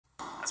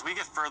As we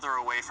get further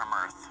away from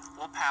Earth,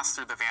 we'll pass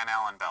through the Van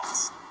Allen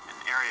belts, an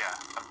area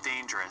of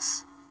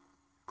dangerous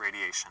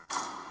radiation.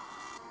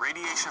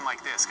 Radiation like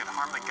this could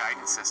harm the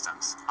guidance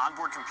systems,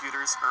 onboard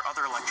computers, or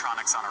other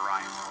electronics on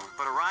Orion.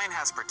 But Orion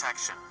has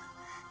protection.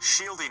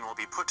 Shielding will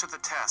be put to the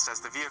test as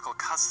the vehicle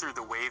cuts through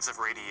the waves of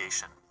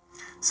radiation.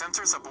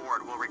 Sensors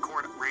aboard will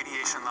record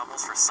radiation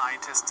levels for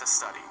scientists to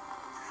study.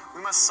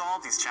 We must solve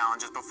these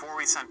challenges before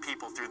we send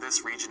people through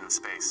this region of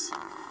space.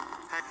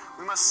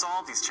 We must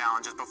solve these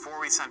challenges before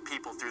we send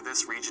people through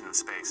this region of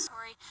space.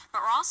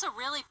 But we're also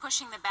really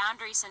pushing the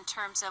boundaries in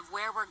terms of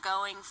where we're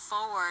going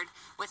forward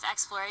with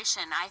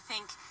exploration. I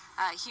think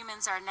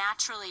humans are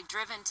naturally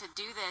driven to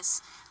do this,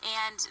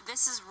 and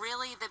this is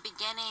really the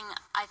beginning,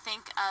 I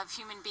think, of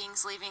human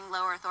beings leaving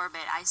low Earth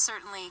orbit. I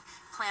certainly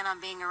plan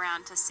on being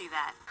around to see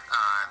that.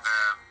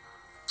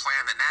 The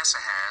plan that NASA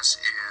has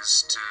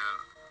is to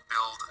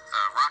build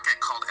a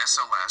rocket called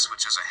SLS,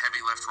 which is a heavy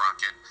lift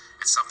rocket.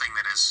 It's something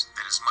that is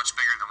much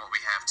bigger than what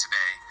we have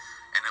today,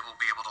 and it will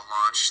be able to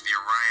launch the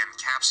Orion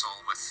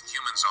capsule with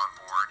humans on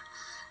board,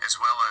 as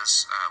well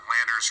as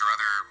landers or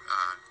other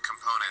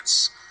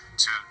components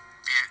to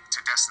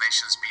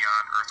destinations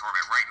beyond Earth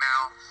orbit. Right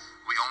now,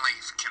 we only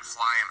can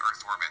fly in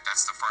Earth orbit.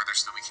 That's the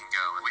farthest that we can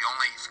go. We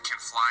only can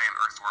fly in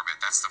Earth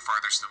orbit. That's the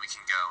farthest that we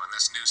can go. And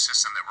this new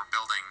system that we're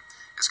building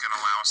is going to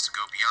allow us to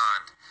go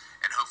beyond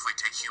and hopefully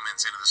take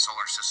humans into the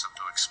solar system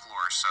to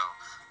explore. So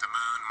the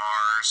moon,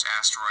 Mars,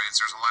 asteroids,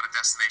 there's a lot of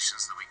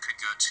destinations that we could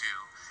go to,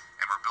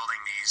 and we're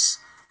building these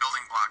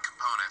building block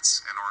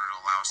components in order to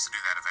allow us to do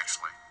that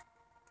eventually.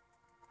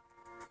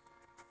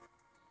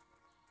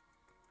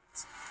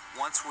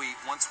 Once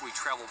we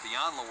travel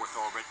beyond low Earth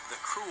orbit, the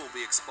crew will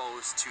be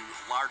exposed to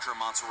larger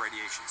amounts of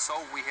radiation. So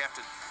we have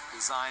to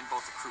design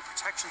both the crew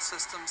protection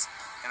systems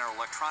and our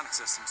electronic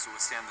systems to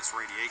withstand this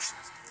radiation.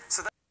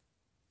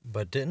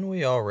 But didn't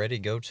we already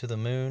go to the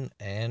moon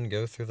and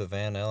go through the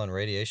Van Allen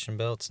radiation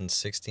belts in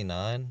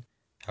 '69?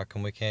 How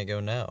come we can't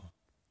go now?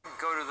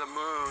 Go to the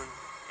moon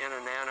in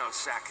a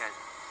nanosecond.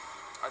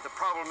 The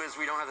problem is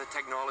we don't have the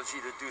technology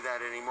to do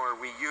that anymore.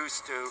 We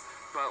used to,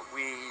 but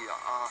we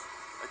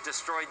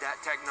destroyed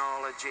that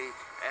technology,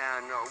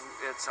 and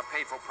it's a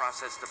painful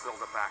process to build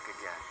it back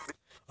again.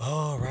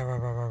 Oh,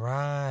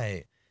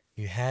 right.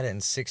 You had it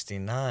in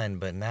 '69,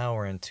 but now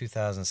we're in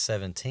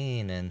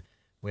 2017, and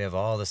we have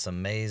all this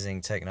amazing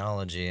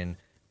technology, and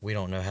we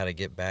don't know how to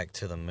get back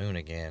to the moon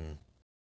again.